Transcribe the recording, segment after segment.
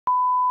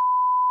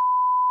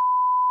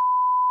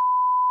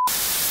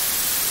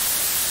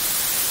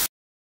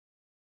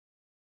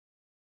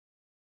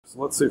So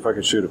let's see if I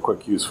can shoot a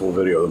quick useful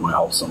video that might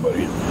help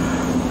somebody.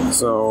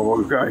 So what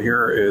we've got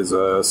here is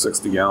a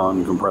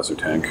 60-gallon compressor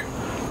tank.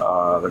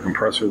 The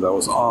compressor that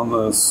was on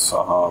this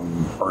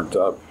burnt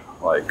up.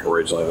 Like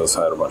originally this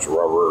had a bunch of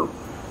rubber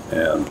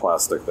and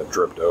plastic that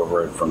dripped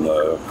over it from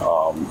the,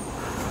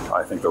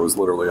 I think there was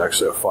literally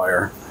actually a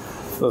fire.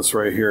 This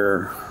right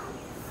here,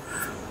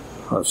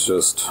 that's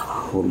just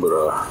a little bit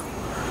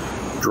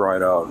of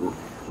dried out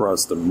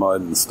rust and mud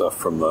and stuff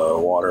from the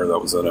water that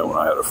was in it when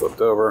I had it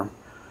flipped over.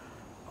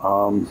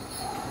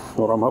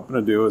 What I'm hoping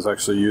to do is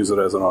actually use it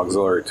as an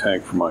auxiliary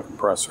tank for my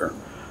compressor.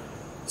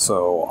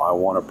 So I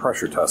want to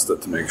pressure test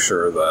it to make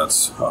sure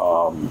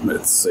that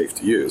it's safe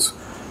to use.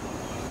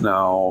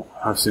 Now,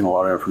 I've seen a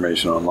lot of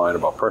information online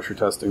about pressure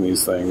testing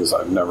these things.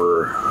 I've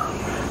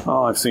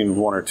seen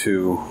one or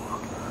two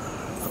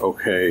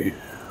okay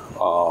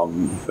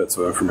bits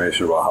of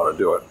information about how to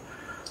do it.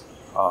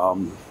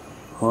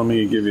 Let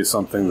me give you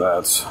something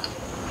that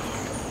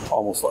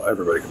almost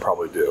everybody could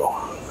probably do.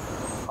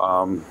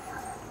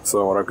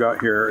 So what I've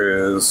got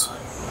here is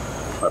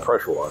my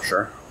pressure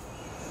washer,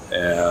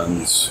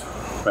 and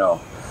well,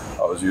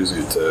 I was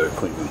using it to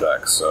clean the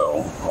deck,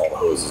 so all the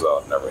hoses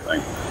out and everything.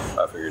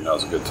 I figured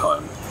now's a good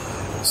time.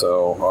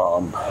 So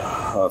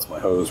that's my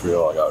hose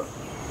reel. I got,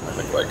 I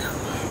think, like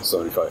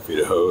 75 feet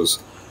of hose,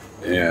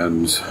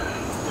 and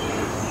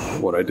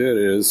what I did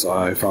is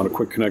I found a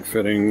quick connect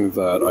fitting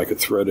that I could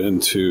thread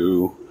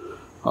into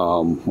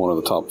one of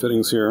the top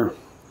fittings here,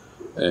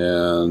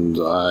 and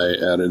I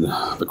added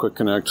the quick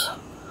connect.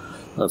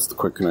 That's the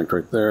quick connect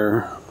right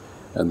there,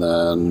 and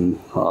then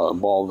a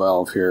ball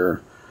valve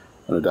here,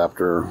 an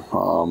adapter.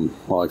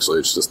 Well, actually,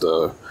 it's just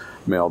a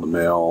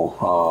male-to-male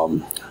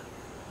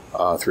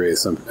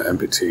 3/8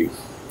 MPT.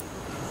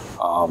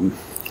 On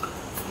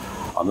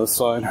this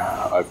side,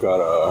 I've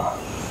got a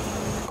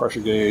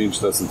pressure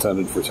gauge that's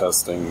intended for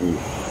testing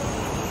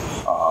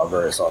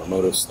various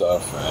automotive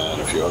stuff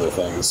and a few other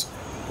things.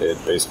 It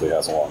basically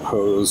has a long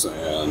hose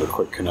and a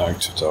quick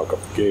connect to hook up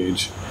the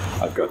gauge.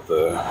 I've got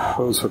the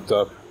hose hooked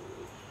up.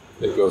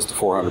 It goes to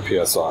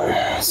 400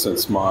 psi.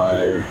 Since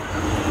my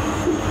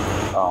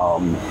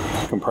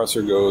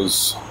compressor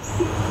it's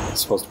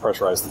supposed to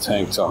pressurize the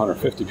tank to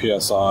 150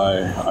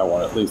 psi, I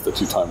want at least a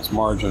 2 times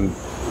margin.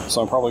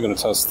 So I'm probably going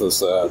to test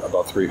this at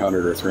about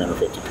 300 or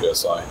 350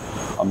 psi.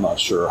 I'm not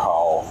sure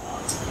how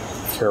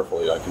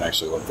carefully I can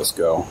actually let this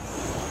go.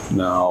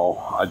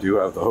 Now, I do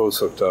have the hose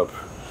hooked up.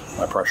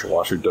 My pressure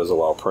washer does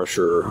allow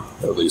pressure,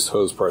 at least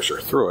hose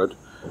pressure, through it.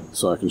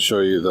 So I can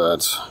show you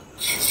that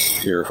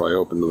here if I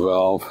open the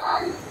valve,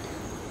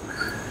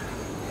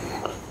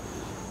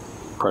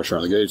 pressure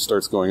on the gauge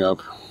starts going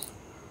up.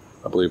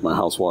 I believe my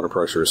house water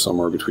pressure is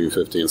somewhere between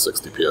 50 and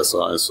 60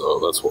 psi, so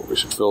that's what we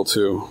should fill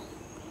to.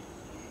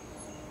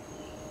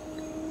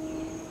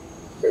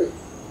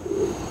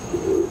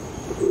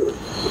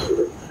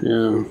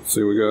 Yeah,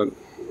 see, we got,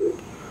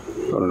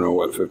 I don't know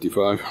what,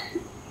 55?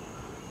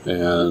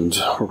 And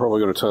we're probably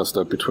going to test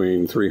up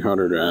between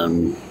 300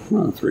 and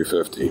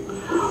 350.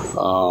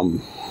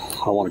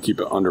 I want to keep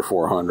it under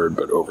 400,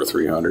 but over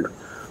 300.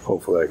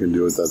 Hopefully I can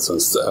do it that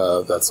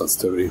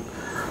sensitivity.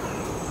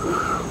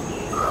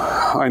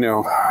 I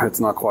know, it's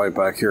not quiet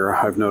back here.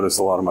 I've noticed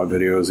a lot of my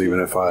videos, even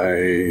if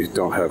I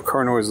don't have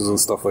car noises and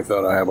stuff like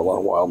that, I have a lot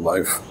of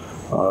wildlife.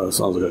 It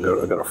sounds like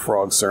I got a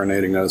frog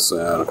serenading us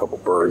and a couple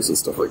birds and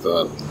stuff like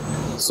that.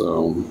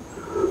 So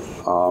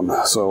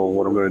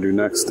what I'm going to do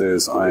next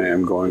is I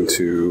am going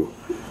to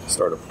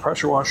start up a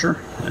pressure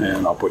washer,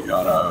 and I'll put you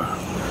on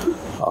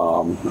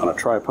a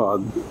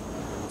tripod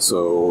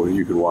so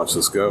you can watch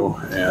this go,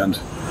 and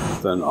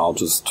then I'll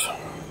just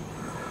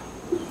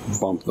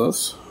bump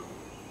this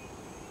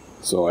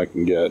so I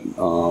can get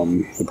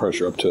the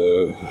pressure up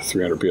to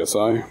 300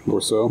 psi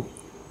or so,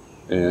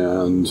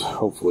 and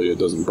hopefully it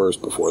doesn't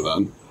burst before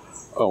then.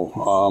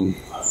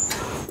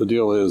 The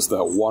deal is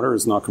that water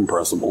is not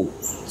compressible,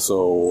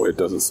 so it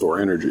doesn't store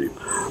energy.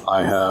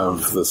 I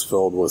have this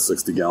filled with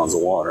 60 gallons of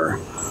water.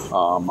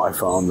 I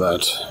found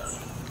that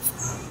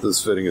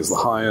this fitting is the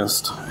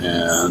highest,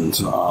 and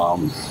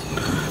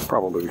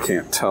probably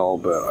can't tell,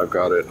 but I've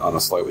got it on a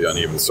slightly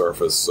uneven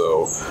surface,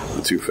 so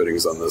the two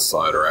fittings on this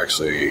side are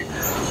actually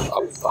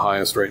up the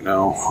highest right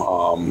now.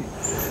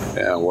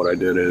 And what I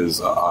did is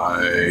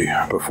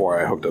before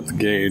I hooked up the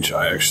gauge,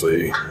 I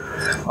actually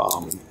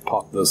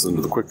popped this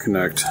into the quick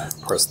connect,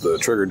 pressed the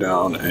trigger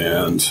down,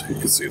 and you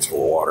can see it's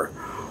full of water.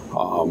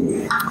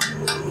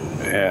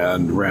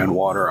 And ran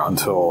water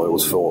until it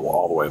was filled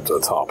all the way up to the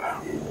top.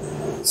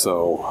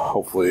 So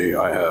hopefully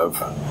I have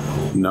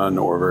none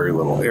or very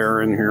little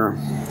air in here.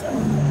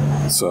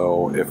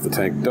 So if the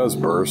tank does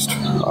burst,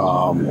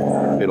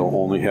 it'll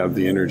only have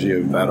the energy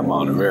of that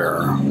amount of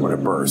air when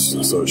it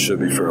bursts, so it should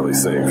be fairly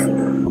safe.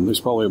 There's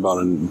probably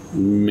about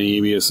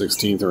maybe a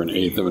 1/16 or an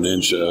 1/8 of an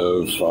inch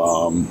of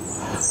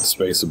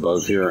space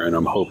above here, and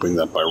I'm hoping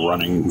that by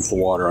running the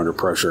water under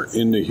pressure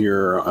into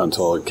here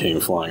until it came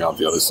flying out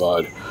the other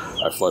side,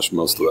 I flushed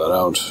most of that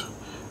out.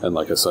 And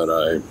like I said,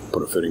 I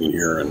put a fitting in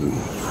here and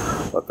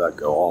let that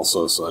go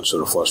also, so that should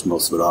have flushed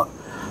most of it out.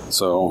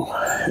 So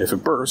if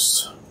it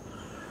bursts,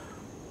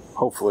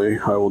 hopefully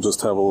I will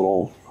just have a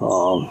little,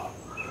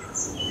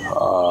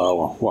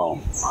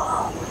 well,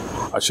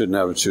 I shouldn't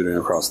have it shooting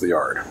across the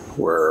yard,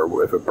 where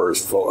if it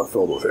burst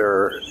filled with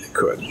air, it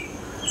could.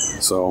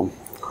 So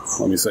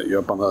let me set you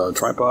up on the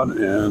tripod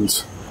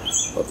and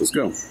let this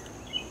go.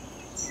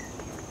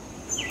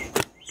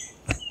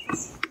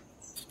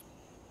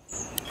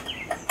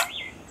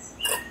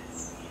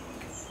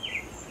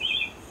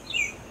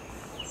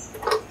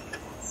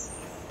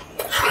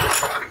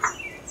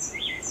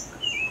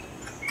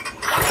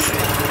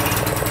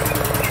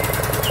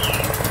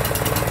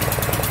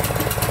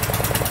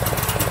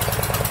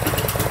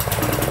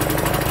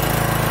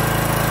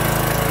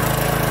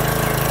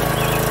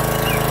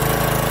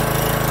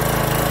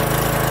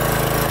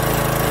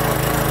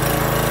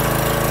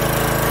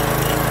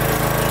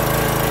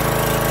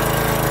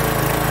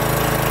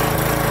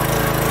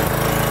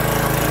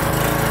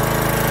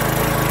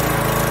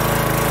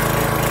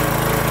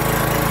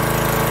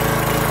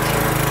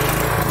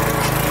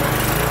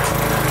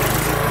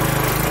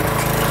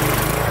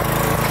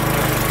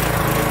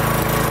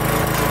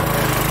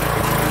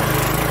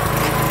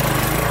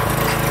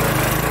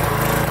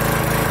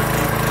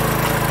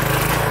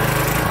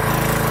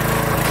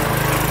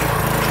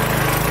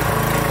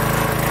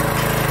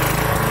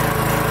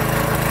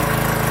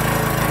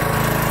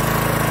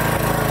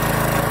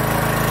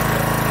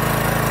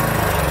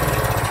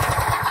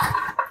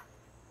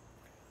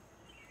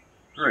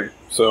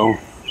 So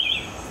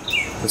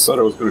I said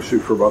I was going to shoot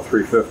for about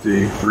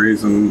 350. The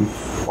reason,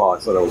 well, I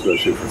said I was going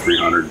to shoot for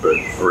 300, but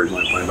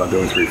originally I planned on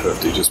doing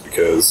 350 just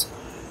because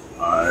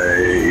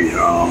I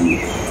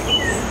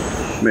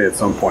may at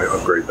some point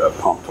upgrade that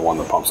pump to one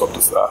that pumps up to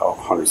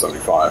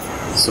 175.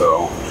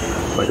 So,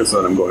 like I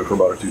said, I'm going for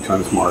about a 2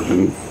 times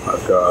margin.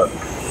 I've got,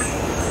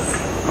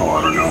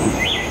 I don't know,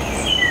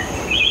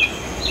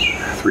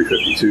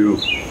 352,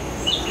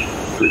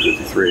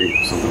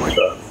 353, something like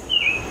that.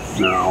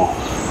 Now,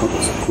 I'll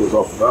just close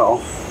off the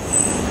valve,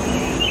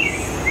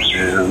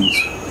 and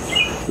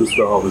this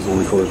valve is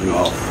only closing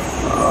off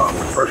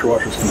when the pressure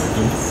washer is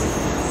connected.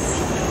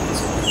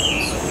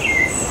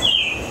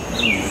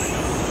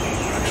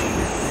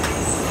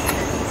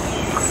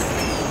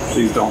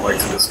 These don't like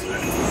to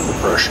disconnect the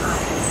pressure.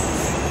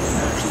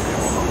 Actually,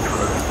 hold on to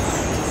it.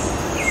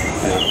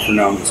 And for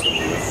now, I'm just going to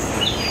leave it.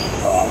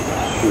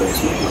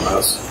 It's making a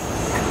mess.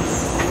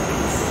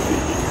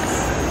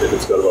 If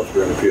it's got about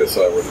 300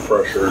 psi worth of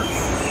pressure,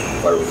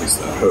 if I release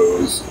that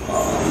hose,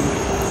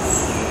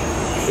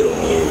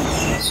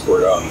 it'll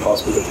squirt out and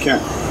possibly hit the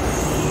camera.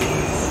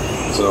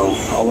 So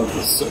I'll let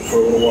this sit for a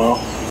little while.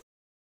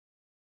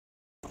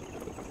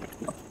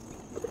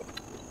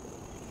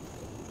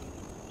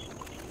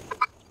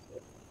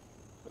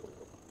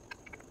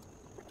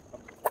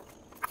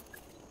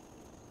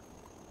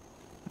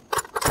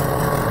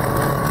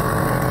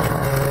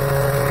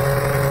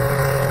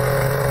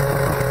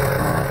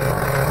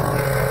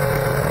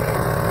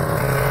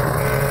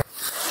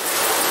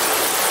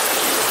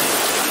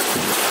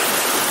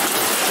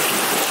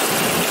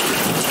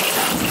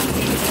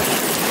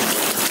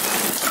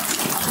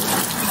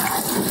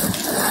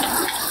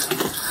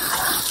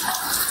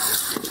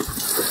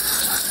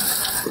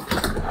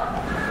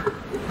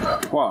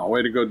 Wow,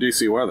 way to go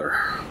DC weather.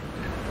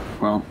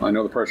 Well, I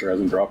know the pressure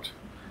hasn't dropped.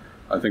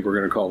 I think we're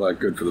going to call that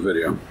good for the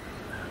video.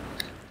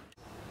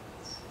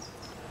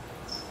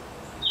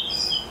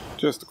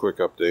 Just a quick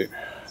update.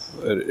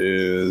 It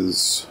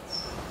is,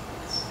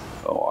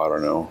 I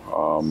don't know,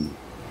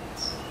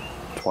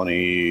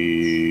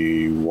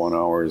 21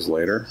 hours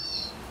later.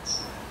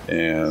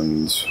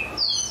 And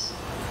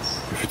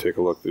if you take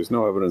a look, there's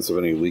no evidence of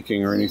any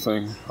leaking or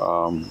anything.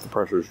 The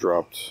pressure's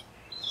dropped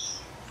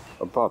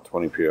about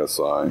 20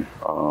 psi.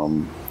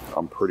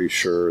 I'm pretty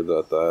sure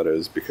that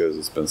is because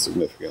it's been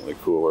significantly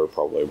cooler,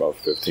 probably about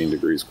 15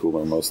 degrees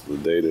cooler most of the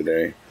day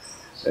today.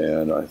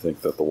 And I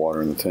think that the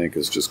water in the tank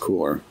is just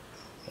cooler,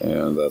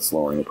 and that's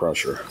lowering the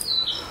pressure.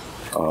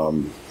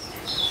 I'm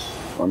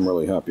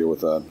really happy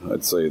with that.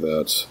 I'd say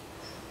that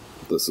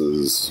this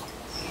is,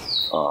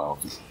 I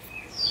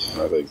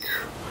think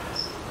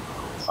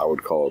I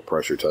would call it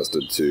pressure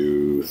tested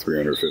to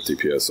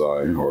 350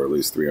 psi, or at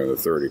least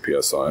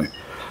 330 psi.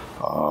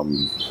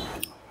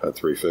 At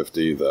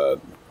 350, that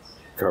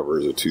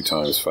covers a 2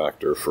 times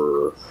factor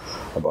for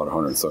about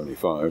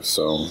 175.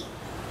 So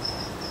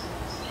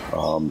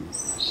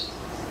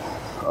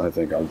I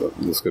think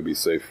this could be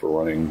safe for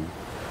running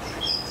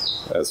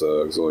as an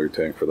auxiliary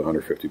tank for the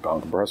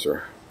 150-pound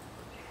compressor.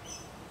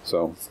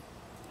 So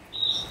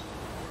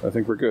I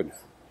think we're good.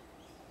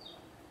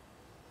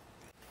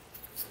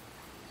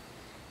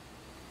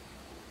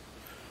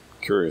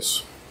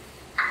 Curious.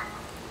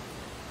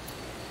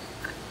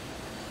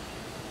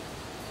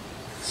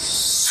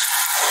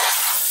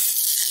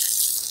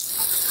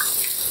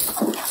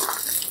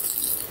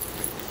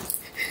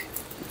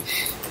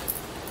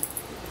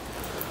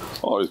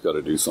 Always got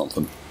to do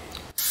something.